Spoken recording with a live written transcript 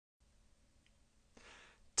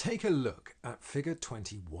Take a look at figure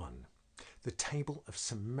 21, the table of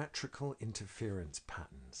symmetrical interference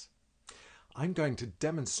patterns. I'm going to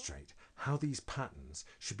demonstrate how these patterns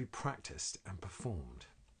should be practiced and performed.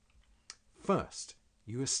 First,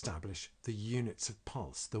 you establish the units of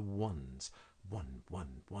pulse, the ones. 1, 1,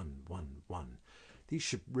 1, 1, 1. These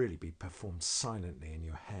should really be performed silently in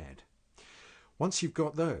your head. Once you've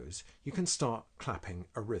got those, you can start clapping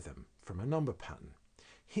a rhythm from a number pattern.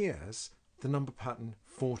 Here's the number pattern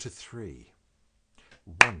 4 to 3.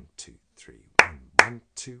 1, 2, 3, 1, 1,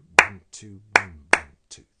 2, 1, 2, 1, 1,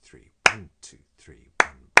 2, 3, 1, 2, 3, 1,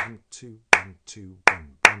 1, 2, 1, 2, 1,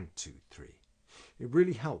 1, 2, 3. It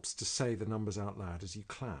really helps to say the numbers out loud as you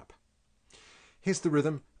clap. Here's the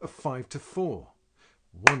rhythm of 5 to 4.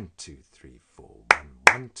 1, 2, 3, 4, 1,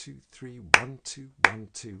 1, 2, 3, 1, 2, 1,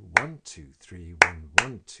 2, 1, 2, 3, 1,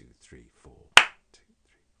 1, 2, 3, 4.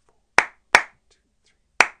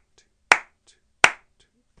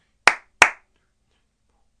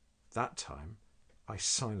 That time, I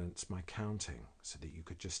silenced my counting so that you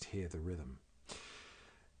could just hear the rhythm.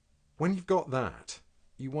 When you've got that,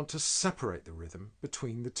 you want to separate the rhythm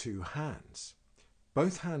between the two hands.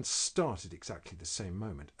 Both hands start at exactly the same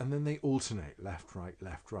moment, and then they alternate left,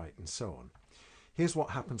 right, and so on. Here's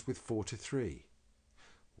what happens with 4 to 3.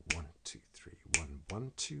 1, 2, 3, 1,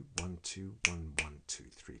 1, 2, 1, 2, 1, 1, 2,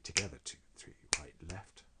 3. Together, 2, 3, right,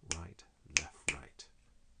 left, right, left, right.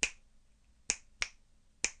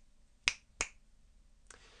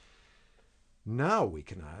 Now we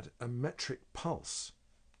can add a metric pulse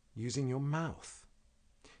using your mouth.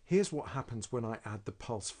 Here's what happens when I add the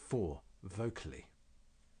pulse 4 vocally.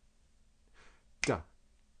 Da,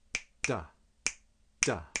 da,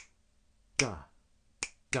 da, da,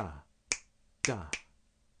 da, da.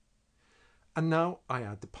 And now I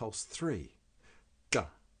add the pulse 3. Da,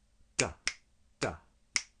 da, da,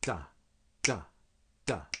 da, da,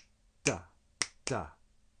 da, da, da.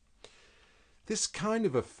 This kind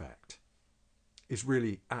of effect is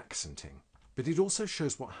really accenting, but it also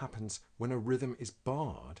shows what happens when a rhythm is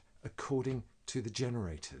barred according to the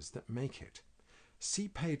generators that make it. See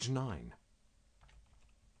page 9.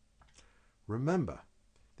 Remember,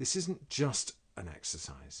 this isn't just an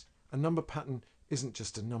exercise. A number pattern isn't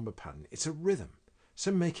just a number pattern, it's a rhythm.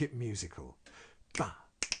 So make it musical. Ba,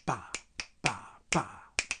 ba, ba, ba,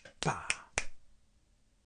 ba.